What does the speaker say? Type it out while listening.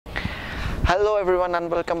Hello everyone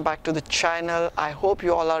and welcome back to the channel. I hope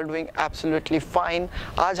you all are doing absolutely fine.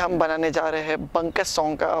 आज हम बनाने जा रहे हैं बंकस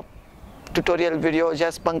सॉन्ग का ट्यूटोरियल वीडियो।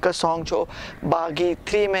 जस्ट बंकस सॉन्ग जो बागी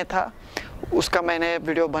 3 में था उसका मैंने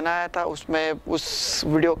वीडियो बनाया था। उसमें उस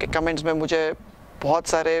वीडियो के कमेंट्स में मुझे बहुत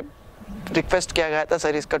सारे रिक्वेस्ट किया गया था,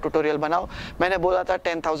 सर इसका ट्यूटोरियल बनाओ। मैंने बोला था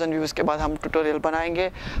 10,000 व्यूज़ के बाद हम ट्यूटोरियल बनाएंगे।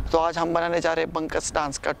 तो आज हम बनाने जा रहे हैं बंकस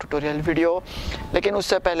डांस का ट्यूटोरियल वीडियो। लेकिन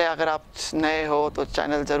उससे पहले अगर आप नए हो तो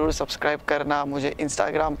चैनल ज़रूर सब्सक्राइब करना, मुझे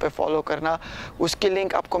इंस्टाग्राम पे फॉलो करना। उसकी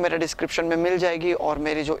लिंक आपको मेरे डिस्क्रिप्शन में मिल जाएगी और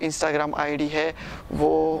मेरी जो इंस्टाग्राम आईडी है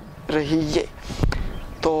वो रही ये।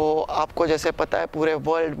 तो आपको जैसे पता है पूरे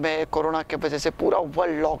वर्ल्ड में कोरोना के वजह से पूरा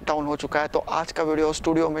वर्ल्ड लॉकडाउन हो चुका है, तो आज का वीडियो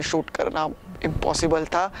स्टूडियो में शूट करना इम्पॉसिबल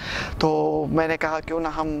था। तो मैंने कहा क्यों ना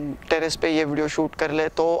हम टेरेस पे ये वीडियो शूट कर ले।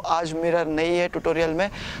 तो आज मिरर नहीं है ट्यूटोरियल में,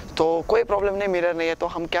 तो कोई प्रॉब्लम नहीं, मिरर नहीं है तो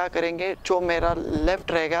हम क्या करेंगे, जो मेरा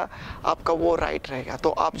लेफ़्ट रहेगा आपका वो राइट रहेगा। तो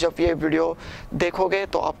आप जब ये वीडियो देखोगे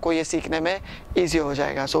तो आपको ये सीखने में ईजी हो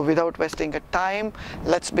जाएगा। So without wasting a time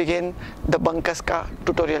let's begin the बंकस का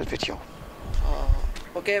ट्यूटोरियल वीडियो।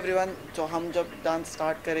 ओके एवरीवन, तो हम जब डांस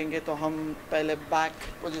स्टार्ट करेंगे तो हम पहले बैक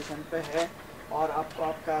पोजीशन पे है और आपको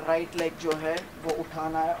आपका राइट लेग जो है वो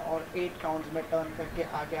उठाना है और 8 काउंट्स में टर्न करके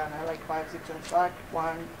आगे आना है। Like 5 6 7 start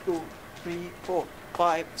 1 2 3 4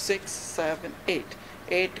 5 6 7 8।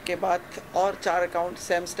 8 के बाद और 4 काउंट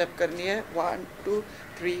सेम स्टेप करनी है, 1 2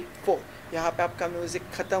 3 4। यहाँ पे आपका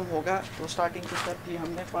म्यूज़िक ख़त्म होगा। तो स्टार्टिंग की स्टेप की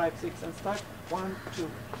हमने 5 6 एंड स्टार्ट 1 2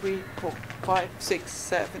 3 4 5 6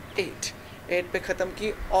 7 8। 8 पे ख़त्म की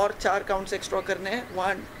और 4 काउंट्स एक्स्ट्रा करने हैं,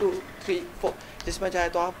 1 2 3 4। जिसमें चाहे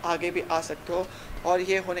तो आप आगे भी आ सकते हो। और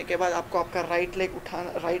ये होने के बाद आपको आपका राइट लेग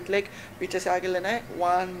उठाना, राइट लेग पीछे से आगे लेना है,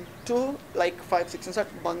 1 2 लाइक 5 6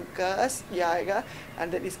 7 बंकस ये आएगा।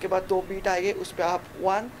 एंड देन इसके बाद 2 बीट आएंगे, उस पर आप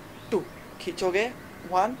 1 2 खींचोगे,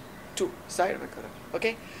 1 2 साइड में करो।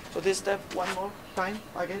 Okay, so this step one more time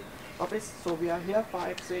आगे वापस। So we are here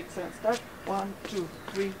 5 6 7 start 1 2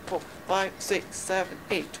 3 4 5 6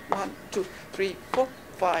 7 8 1 2 3 4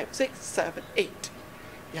 5 6 7 8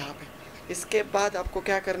 यहाँ पे। इसके बाद आपको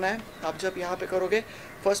क्या करना है, आप जब यहाँ पे करोगे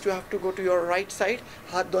first you have to go to your right side.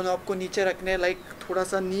 हाथ दोनों आपको नीचे रखने, लाइक थोड़ा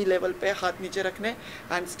सा नी लेवल पे हाथ नीचे रखने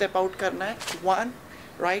एंड स्टेप आउट करना है, 1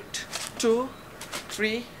 राइट 2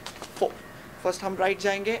 3 4। फर्स्ट हम राइट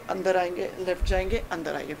जाएंगे, अंदर आएंगे, लेफ्ट जाएंगे,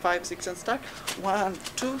 अंदर आएंगे, 5 6 and start 1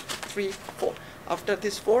 2 3 4। After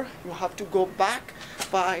this 4 you have to go back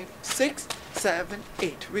 5 6 7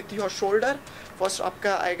 8 with your shoulder. First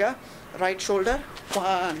आपका आएगा राइट शोल्डर,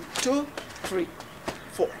 1 2 3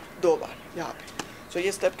 4 2 बार यहाँ पे। सो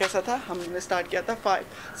ये स्टेप कैसा था, हमने स्टार्ट किया था 5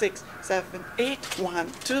 6 7 8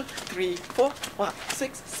 1 2 3 4 5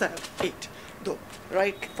 6 7 8 2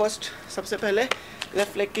 राइट। फर्स्ट सबसे पहले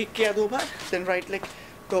लेफ्ट लेग किक किया 2 बार, देन राइट लेग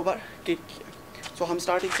 2 बार किक किया। सो हम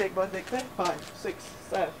स्टार्टिंग से एक बार देखते हैं, 5 6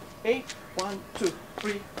 7 8 1 2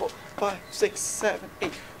 3 4 5 6 7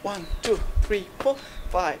 8 1 2 3 4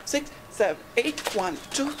 5 6 7 8 1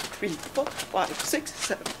 2 3 4 5 6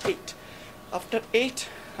 7 8। आफ्टर 8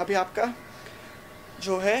 अभी आपका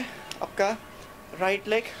जो है आपका राइट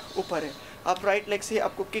लेग ऊपर है। आप राइट लेग से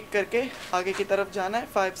आपको किक करके आगे की तरफ जाना है,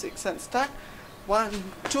 5 6 एंड स्टार्ट 1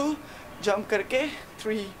 2 जंप करके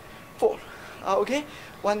 3 4 आओगे,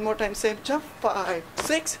 1 more time same jump 5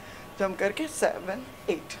 6 jump करके 7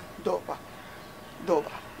 8 2 बार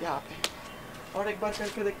यहाँ पे। और एक बार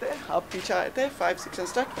करके देखते हैं, आप पीछे आए थे 5 6 and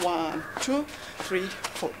start 1 2 3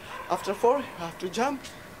 4। After 4 you have to jump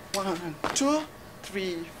 1 2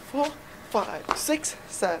 3 4 5 6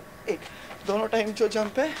 7 8। दोनों टाइम जो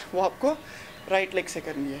जंप है वो आपको राइट लेग से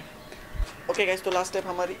करनी है। ओके गाइस, तो लास्ट स्टेप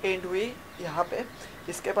हमारी एंड हुई यहाँ पे।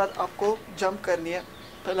 इसके बाद आपको जंप करनी है।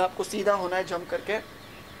 पहले आपको सीधा होना है, जंप करके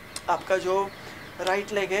आपका जो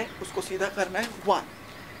राइट लेग है उसको सीधा करना है,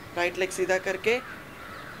 1 राइट लेग सीधा करके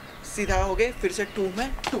सीधा हो गए, फिर से 2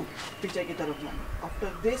 में 2 पीछे की तरफ जाना।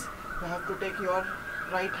 After this you have to take your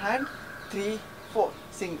right hand 3 4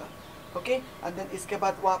 single. Okay, and then इसके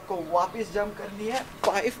बाद वो आपको वापस जंप करनी है,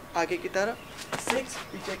 5 आगे की तरफ, 6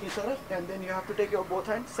 पीछे की तरफ, and then you have to take your both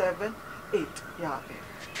hand 7 8 यहाँ पे।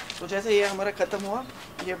 तो जैसे ये हमारा ख़त्म हुआ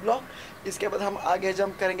ये ब्लॉक, इसके बाद हम आगे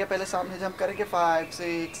जंप करेंगे। पहले सामने जंप करेंगे, 5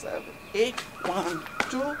 6 7 8 1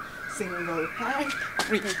 2 single hand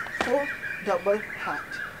 3 4 double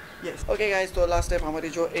hand. Yes okay guys, तो लास्ट स्टेप हमारी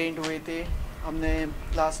जो एंड हुई थी, हमने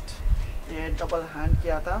लास्ट ये डबल हैंड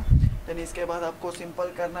किया था। देन इसके बाद आपको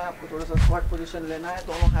सिंपल करना है, आपको थोड़ा सा स्क्वाट पोजीशन लेना है।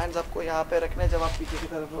 दोनों हैंड्स आपको यहाँ पे रखने हैं जब आप पीछे की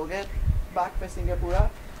तरफ होगे, बैक फेसिंग है पूरा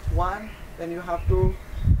 1। देन यू हैव टू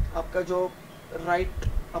आपका जो राइट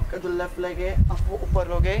आपका जो लेफ्ट लेग है आप वो ऊपर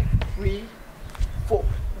लोगे, 3 4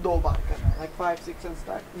 2 बार करना है, like 5 6 and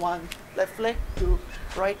start. 1 left leg, 2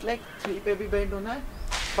 right leg, 3 पे भी बेंड होना है,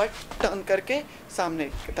 बट टर्न करके सामने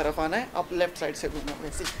की तरफ आना है, आप लेफ्ट साइड से घूमोगे।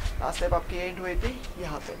 वैसे लास्ट स्टेप आपकी एंड हुई थी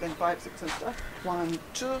यहाँ पे। Then 5 6 and start. 1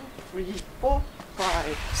 2 3 4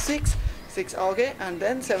 5 6 6 आओगे, एंड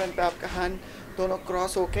देन 7 पे आपका हैंड दोनों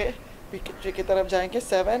क्रॉस होके पीछे की तरफ जाएंगे।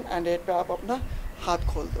 7 एंड 8 पे आप अपना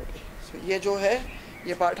हाथ खोल दोगे। सो ये जो है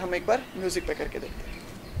ये पार्ट हम एक बार म्यूजिक पे करके देखते हैं।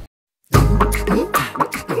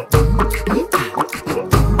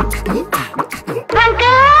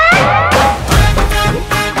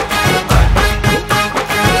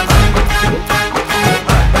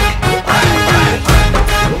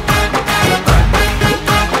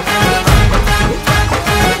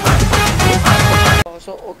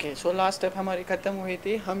 सो लास्ट स्टेप हमारी ख़त्म हुई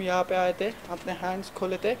थी। हम यहाँ पे आए थे, अपने हैंड्स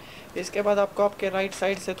खोले थे। इसके बाद आपको आपके राइट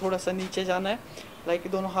साइड से थोड़ा सा नीचे जाना है, लाइक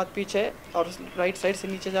दोनों हाथ पीछे, और राइट साइड से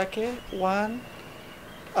नीचे जाके 1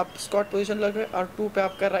 आप स्क्वाट पोजीशन लगे, और 2 पे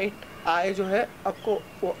आपका राइट आई जो है आपको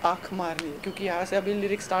वो आँख मारनी है, क्योंकि यहाँ से अभी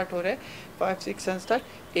लिरिक्स स्टार्ट हो रहे हैं। 5 6 एंड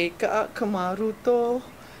स्टार्ट। एक आँख मारूँ तो,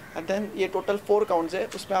 एंड देन ये टोटल 4 काउंट्स है,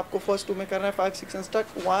 उसमें आपको फर्स्ट 2 में करना है 5 6 एंड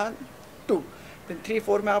स्टार्ट। 1 2 3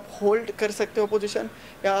 4 में आप होल्ड कर सकते हो पोजीशन,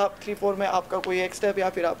 या आप 3 4 में आपका कोई एक स्टेप, या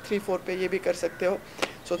फिर आप 3 4 पे ये भी कर सकते हो।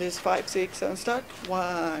 So this 5 6 and start.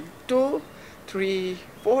 1 2 3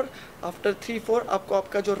 4। After 3 4 आपको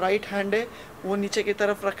आपका जो राइट हैंड है वो नीचे की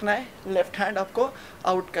तरफ रखना है, लेफ्ट हैंड आपको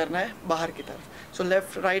आउट करना है बाहर की तरफ। सो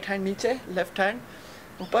लेफ्ट राइट हैंड नीचे, लेफ्ट हैंड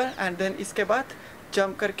ऊपर, एंड देन इसके बाद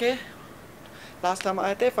जंप करके लास्ट हम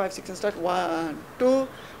आए थे 5 6 एंड स्टार्ट। 1 2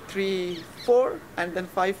 3 4 एंड देन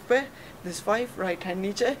 5 पे दिस 5 राइट हैंड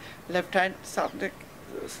नीचे, लेफ्ट हैंड सामने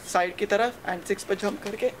साइड की तरफ, एंड 6 पे जंप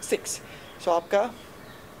करके 6। सो आपका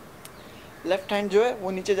लेफ्ट हैंड जो है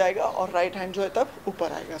वो नीचे जाएगा और राइट हैंड जो है तब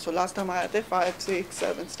ऊपर आएगा। सो लास्ट हम आए थे 5 6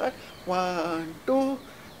 7 स्टार्ट। 1 2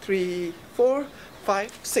 3 4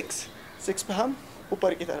 5 6 6 पे हम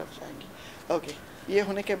ऊपर की तरफ जाएंगे। ओके, ये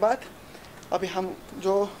होने के बाद अभी हम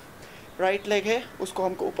जो राइट लेग है उसको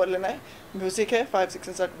हमको ऊपर लेना है। म्यूजिक है 5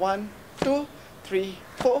 6 स्टार्ट। 1 2 3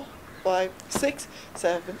 4 5 6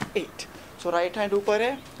 7 8। सो राइट हैंड ऊपर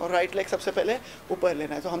है और राइट लेग सबसे पहले ऊपर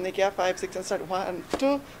लेना है। तो हमने किया 5 6 स्टार्ट। 1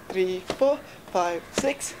 2 3 4 5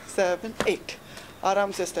 6 7 8।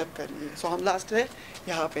 आराम से स्टेप करनी है। सो हम लास्ट है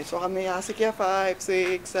यहाँ पे। सो हमने यहाँ से किया 5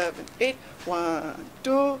 6 7 8। 1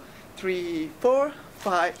 2 3 4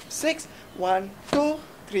 5 6 1 2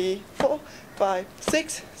 3 4 5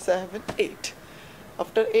 6 7 8।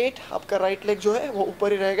 आफ्टर 8 आपका राइट लेग जो है वो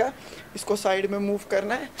ऊपर ही रहेगा, इसको साइड में मूव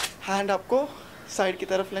करना है, हैंड आपको साइड की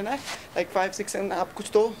तरफ लेना है। लाइक 5 6 एंड आप कुछ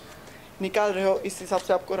तो निकाल रहे हो, इस हिसाब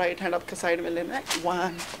से आपको राइट हैंड आपके साइड में लेना है।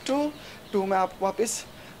 1 2 2 में आप वापस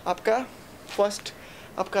आपका फर्स्ट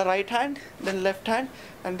आपका right hand, then left hand,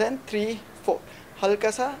 and then 3 4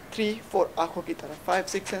 हल्का सा 3 4 आँखों की तरफ। 5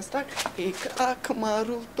 6 एंड स्टार्ट। एक आँख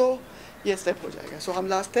मारूँ तो ये स्टेप हो जाएगा। सो हम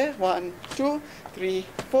लास्ट है 1 2 3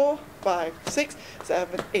 4 5 6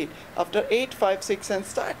 7 8। After 8 5 6 and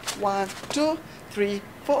start. 1 2 3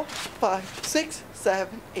 4 5 6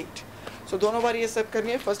 7 8। सो दोनों बार ये स्टेप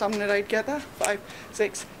करनी है। फर्स्ट हमने राइट किया था 5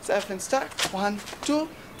 6 7 स्टार्ट। 1 2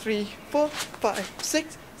 3 4 5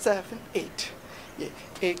 6 7 8। ये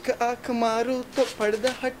एक आँख मारूँ तो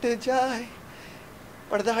पर्दा हट जाए,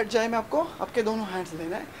 पर्दा हट जाए में आपको आपके दोनों हैंड्स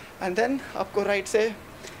लेना है, एंड देन आपको राइट से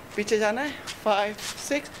पीछे जाना है। 5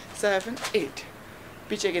 6 7 8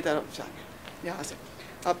 पीछे की तरफ जाना है। यहाँ से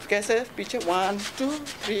आप कैसे पीछे 1 2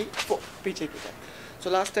 3 4 पीछे की तरफ। सो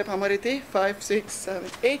लास्ट स्टेप हमारी थी 5 6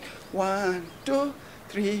 7 8। 1 2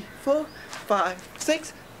 3 4 5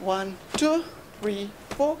 6 1 2 3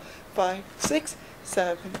 4 5 6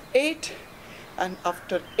 7 8। and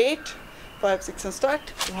after 8 5 6 and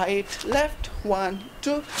start. Right left 1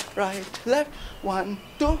 2 right left 1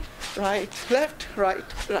 2 right left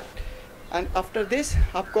right right. and after this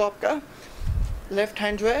आपको आपका लेफ्ट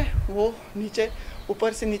हैंड जो है वो नीचे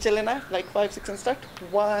ऊपर से नीचे लेना है, लाइक 5 6 and start.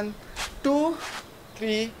 1 2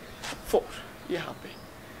 3 4 यहाँ पे।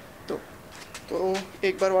 तो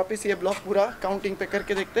एक बार वापस ये ब्लॉक पूरा काउंटिंग पे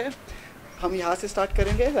करके देखते हैं। हम यहाँ से स्टार्ट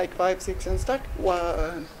करेंगे, लाइक 5 6 and start.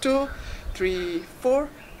 1 2 3 4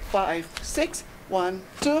 5 6 1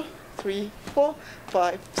 2 3 4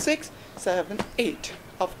 5 6 7 8.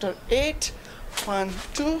 after 8 1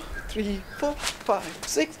 2 3 4 5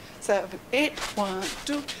 6 7 8 1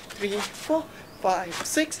 2 3 4 5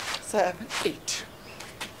 6 7 8.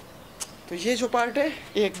 तो ये जो पार्ट है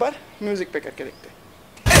ये एक बार म्यूजिक पे करके देखते हैं।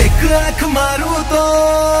 एक आँख मारूं तो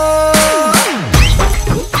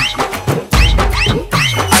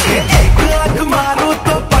एक आँख मारूं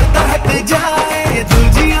तो पर्दा हट जाए,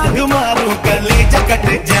 दूजी आँख मारूं कलेजा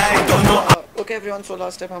कट जाए दोनों। Okay everyone, so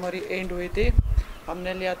last step हमारी एंड हुई थी,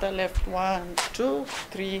 हमने लिया था लेफ्ट 1 2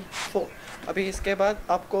 3 4। अभी इसके बाद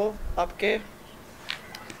आपको आपके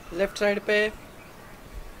लेफ्ट साइड पे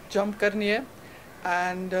जंप करनी है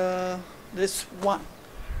एंड दिस 1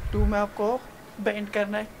 2 में आपको बेंड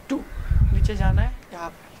करना है, 2 नीचे जाना है यहाँ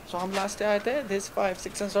पे। सो हम लास्ट आए थे दिस 5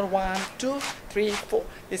 6 और 1 2 3 4।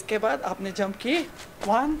 इसके बाद आपने जंप की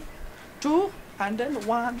 1 2 एंड देन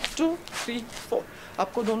 1 2 3 4।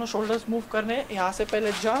 आपको दोनों शोल्डर्स मूव करने हैं, यहाँ से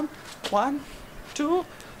पहले जंप 1 2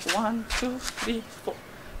 1 2 3 4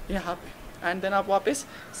 यहाँ पे एंड देन आप वापस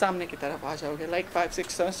सामने की तरफ आ जाओगे लाइक 5 6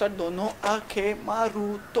 7 8। दोनों आंखें मारू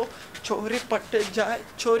तो छोरी पट जाए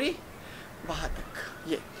छोरी वहाँ तक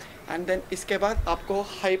ये। एंड देन इसके बाद आपको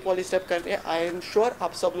हाइप वाली स्टेप करनी है। आई एम श्योर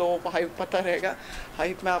आप सब लोगों को हाइप पता रहेगा।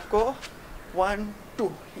 हाइप में आपको 1 2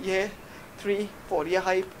 ये 3 4 ये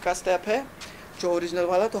हाइप का स्टेप है जो ओरिजिनल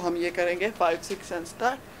वाला। तो हम ये करेंगे 5 6 एंड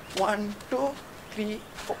स्टार्ट 1 2 3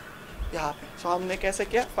 4 यहाँ पे। सो हमने कैसे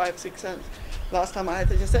किया 5 6 एंड लास्ट हम आए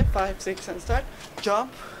थे जैसे 5 6 and start jump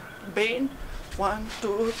bend 1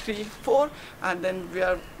 2 3 4 and then we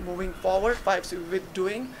are moving forward 5 6 with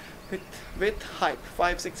doing with hype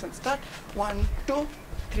 5 6 and start 1 2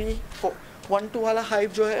 3 4। 1 2 वाला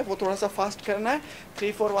हाइप जो है वो थोड़ा सा फास्ट करना है,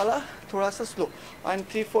 3 4 वाला थोड़ा सा स्लो। एंड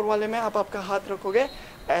 3 4 वाले में आप आपका हाथ रखोगे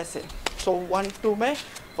ऐसे। सो 1 2 में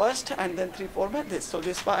फर्स्ट एंड देन 3 4 में this. So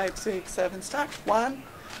this 5 6 7 start 1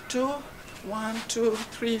 2 1 2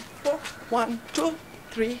 3 4 1 2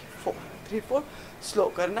 3 4 3 4 slow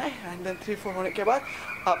करना है। एंड देन 3 4 होने के बाद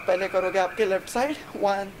आप पहले करोगे आपके लेफ्ट साइड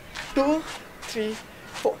 1 2 3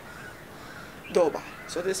 4 दो बार।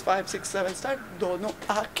 सो दिस 5 6 7 स्टार्ट दोनों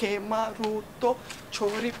आंखें मारू तो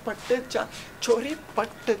छोरी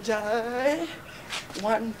पट जाए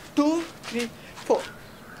 1 2 3 4।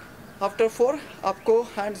 आफ्टर 4 आपको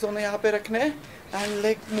हैंड्स दोनों यहाँ पे रखने हैं एंड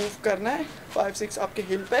लेग मूव करना है 5 6 आपके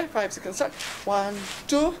हिल पे 5 6 स्टार्ट 1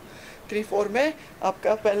 2 3 4 में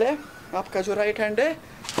आपका पहले आपका जो राइट हैंड है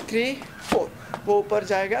 3 4 वो ऊपर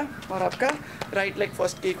जाएगा और आपका राइट लेग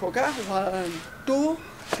फर्स्ट किक होगा 1 2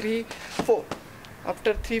 3 4।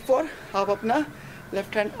 आफ्टर 3 4 आप अपना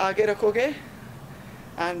लेफ्ट हैंड आगे रखोगे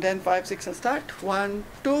and then 5 6 start 1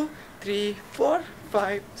 2 3 4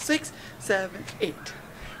 5 6 7 8।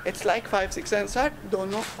 It's like 5 6 and start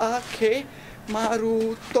दोनों आंखें मारू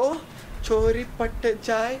तो छोरी पट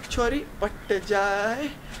जाए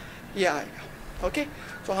ये आएगा। ओके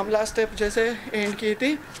तो हम लास्ट स्टेप जैसे एंड की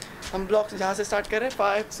थी हम ब्लॉक जहाँ से स्टार्ट कर रहे हैं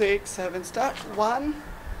 5 6 7 स्टार्ट 1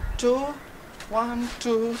 2 1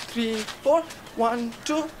 2 3 4 1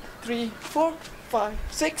 2 3 4 5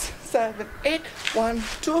 6 7 8 1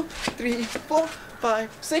 2 3 4 5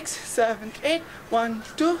 6 7 8 1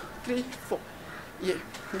 2 3 4 ये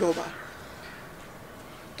दो बार।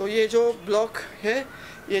 तो ये जो ब्लॉक है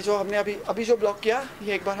ये जो हमने अभी जो ब्लॉक किया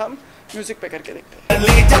ये एक बार हम म्यूजिक पे करके देखते हैं।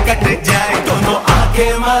 दोनों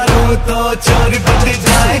आंखें मारो तो चोरी पट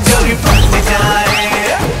जाए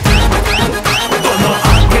दोनों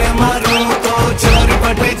आंखें मारो तो चोरी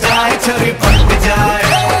पट जाए।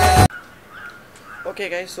 Okay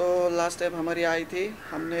guys so last step हमारी आई थी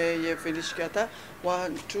हमने ये फिनिश किया था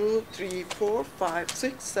 1 2 3 4 5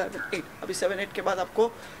 6 7 8। अभी 7 8 के बाद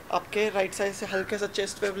आपको आपके राइट साइड से हल्के सा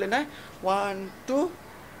चेस्ट वेव लेना है 1 2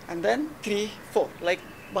 एंड देन 3 4 लाइक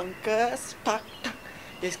बंकस टक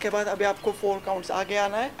टक। इसके बाद अभी आपको 4 काउंट्स आगे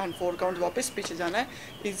आना है एंड 4 काउंट्स वापस पीछे जाना है।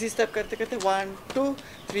 इजी स्टेप करते करते 1 2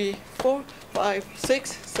 3 4 5 6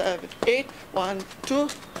 7 8 1 2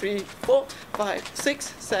 3 4 5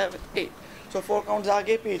 6 7 8। सो 4 काउंट्स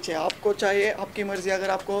आगे पीछे आपको चाहिए आपकी मर्जी। अगर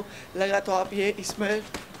आपको लगा तो आप ये इसमें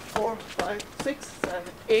 4 5 6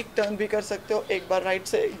 7 एक टर्न भी कर सकते हो, एक बार राइट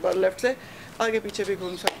से एक बार लेफ्ट से आगे पीछे भी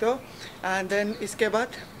घूम सकते हो। एंड देन इसके बाद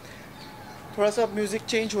थोड़ा सा म्यूज़िक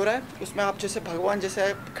चेंज हो रहा है उसमें आप जैसे भगवान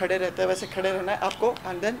जैसे खड़े रहते हैं वैसे खड़े रहना है आपको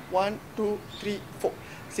एंड देन 1 2 3 4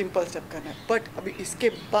 सिंपल स्टेप करना है। बट अभी इसके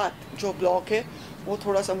बाद जो ब्लॉक है वो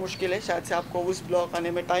थोड़ा सा मुश्किल है, शायद से आपको उस ब्लॉक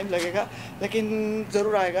आने में टाइम लगेगा लेकिन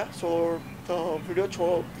ज़रूर आएगा। सो तो वीडियो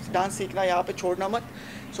डांस सीखना यहाँ पे छोड़ना मत।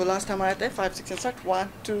 सो लास्ट हम आए थे 5 6 7 1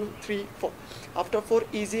 2 3 4। आफ्टर 4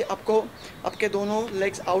 इजी आपको आपके दोनों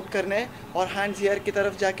लेग्स आउट करने हैं और हैंड्स ईयर की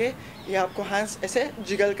तरफ जाके ये आपको हैंड्स ऐसे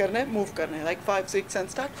जिगल करने मूव करने हैं लाइक 5 6 एंड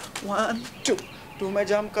स्टार्ट 1 2 2 में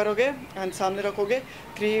जंप करोगे एंड सामने रखोगे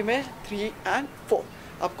 3 में 3 एंड 4।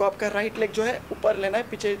 आपको आपका राइट लेग जो है ऊपर लेना है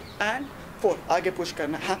पीछे एंड 4 आगे पुश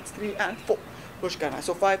करना है हैंड्स 3 एंड 4 पुश करना है।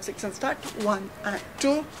 सो 5 6 and start 1 and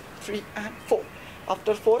 2 3 and 4।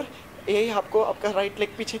 After 4 यही आपको आपका राइट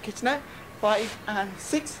लेग पीछे खींचना है 5 एंड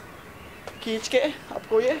 6 खींच के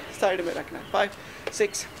आपको ये साइड में रखना है 5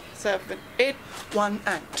 6 7 8 1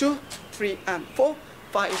 and 2 3 and 4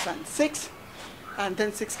 5 and 6 and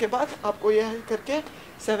then 6 के बाद आपको ये करके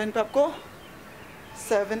 7 पे आपको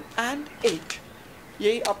 7 एंड 8,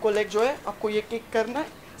 यही आपको लेग जो है आपको ये किक करना है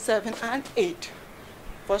 7 एंड 8।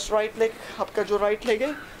 फर्स्ट राइट लेग आपका जो राइट लेग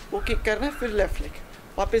है वो किक करना है, फिर लेफ्ट लेग।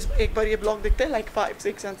 वापस एक बार ये ब्लॉक दिखते हैं like 5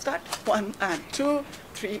 6 and start 1 and 2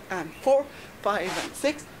 3 and 4 5 and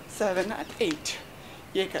 6 7 and 8,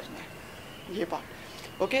 ये करना है ये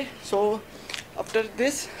part. Okay, so after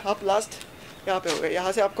this आप लास्ट यहाँ पे हो गए।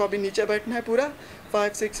 यहाँ से आपको अभी नीचे बैठना है पूरा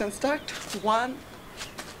 5 6 एंड स्टार्ट 1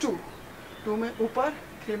 2 2 में ऊपर,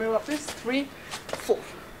 3 में वापस 3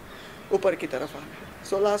 4 ऊपर की तरफ आना है।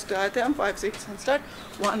 सो लास्ट आए थे हम 5 6 and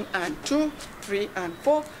start 1 and 2 3 and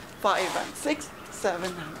 4 5 and 6 7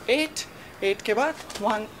 and 8, 8 के बाद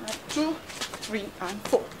 1 एंड 2 3 एंड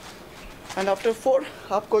 4 एंड आफ्टर 4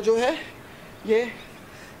 आपको जो है ये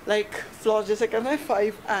लाइक फ्लोर जैसे करना है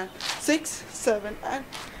 5 एंड 6 7 एंड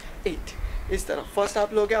 8 इस तरह। फर्स्ट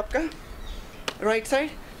आप लोगे आपका right side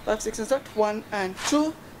 5 6 and start 1 and 2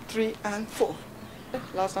 3 and 4,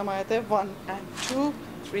 last time आए थे 1 एंड 2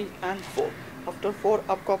 3 एंड 4। आफ्टर 4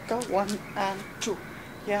 आपको आपका 1 एंड 2,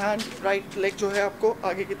 ये हैंड राइट लेग जो है आपको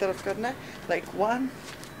आगे की तरफ करना है लाइक 1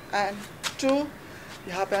 एंड 2,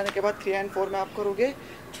 यहाँ पे आने के बाद 3 एंड 4 में आप करोगे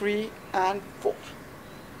 3 एंड 4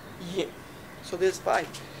 ये। So this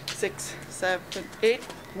 5 6 7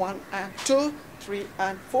 8 1 and 2 3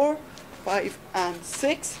 and 4 5 and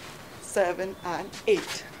 6 7 and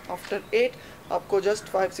 8। after 8 आपको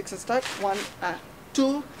just 5 6 start 1 and 2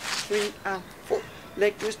 3 and 4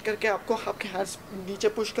 leg twist करके आपको आपके हैंड्स नीचे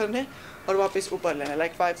पुश करने और वापस ऊपर लेना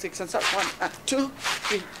like 5 6 and start 1 and 2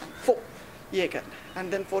 3 and 4 ये करना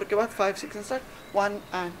एंड देन 4 के बाद 5 6 and start 1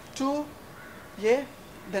 and 2 ये,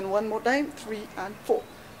 then one more time 3 and 4।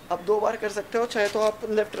 आप 2 बार कर सकते हो, चाहे तो आप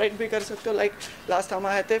लेफ्ट राइट भी कर सकते हो लाइक लास्ट हम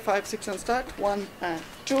आए थे 5 6 and start 1 and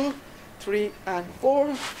 2 3 and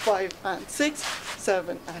 4 5 and 6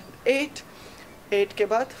 7 and 8, 8 के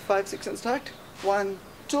बाद 5 6 and start 1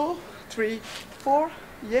 2 3 4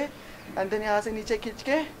 ये एंड देन यहाँ से नीचे खींच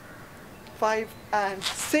के 5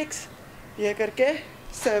 and 6 ये करके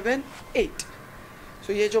 7 8।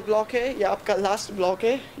 सो ये जो ब्लॉक है ये आपका लास्ट ब्लॉक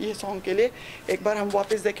है ये सॉन्ग के लिए। एक बार हम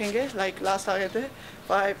वापस देखेंगे लाइक लास्ट आए थे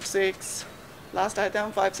 5 6, लास्ट आए थे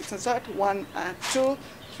हम 5 6 and start 1 and 2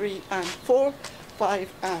 3 and 4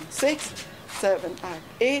 5 and 6 7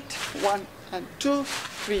 and 8 1 and 2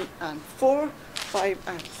 3 and 4 5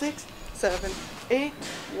 and 6 7 8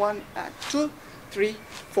 1 and 2 3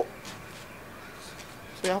 4।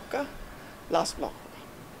 सो ये आपका last block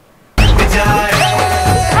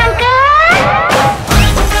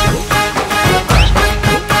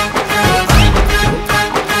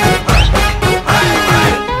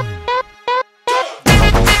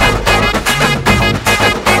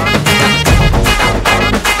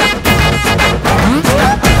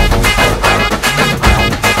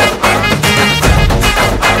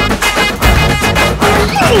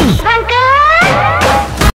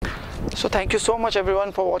so thank you so much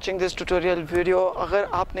everyone for watching this tutorial video. अगर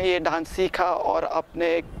आपने ये डांस सीखा और आपने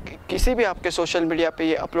किसी भी आपके सोशल मीडिया पे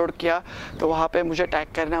ये अपलोड किया तो वहाँ पे मुझे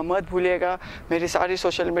टैग करना मत भूलिएगा। मेरी सारी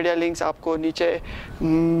सोशल मीडिया लिंक्स आपको नीचे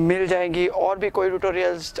मिल जाएंगी। और भी कोई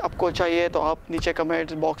ट्यूटोरियल्स आपको चाहिए तो आप नीचे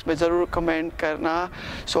कमेंट बॉक्स में ज़रूर कमेंट करना।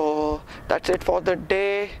 So that's it for the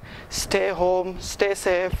day. Stay home, stay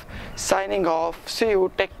safe, signing off, C you,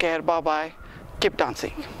 take care, bye bye, keep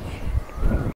dancing.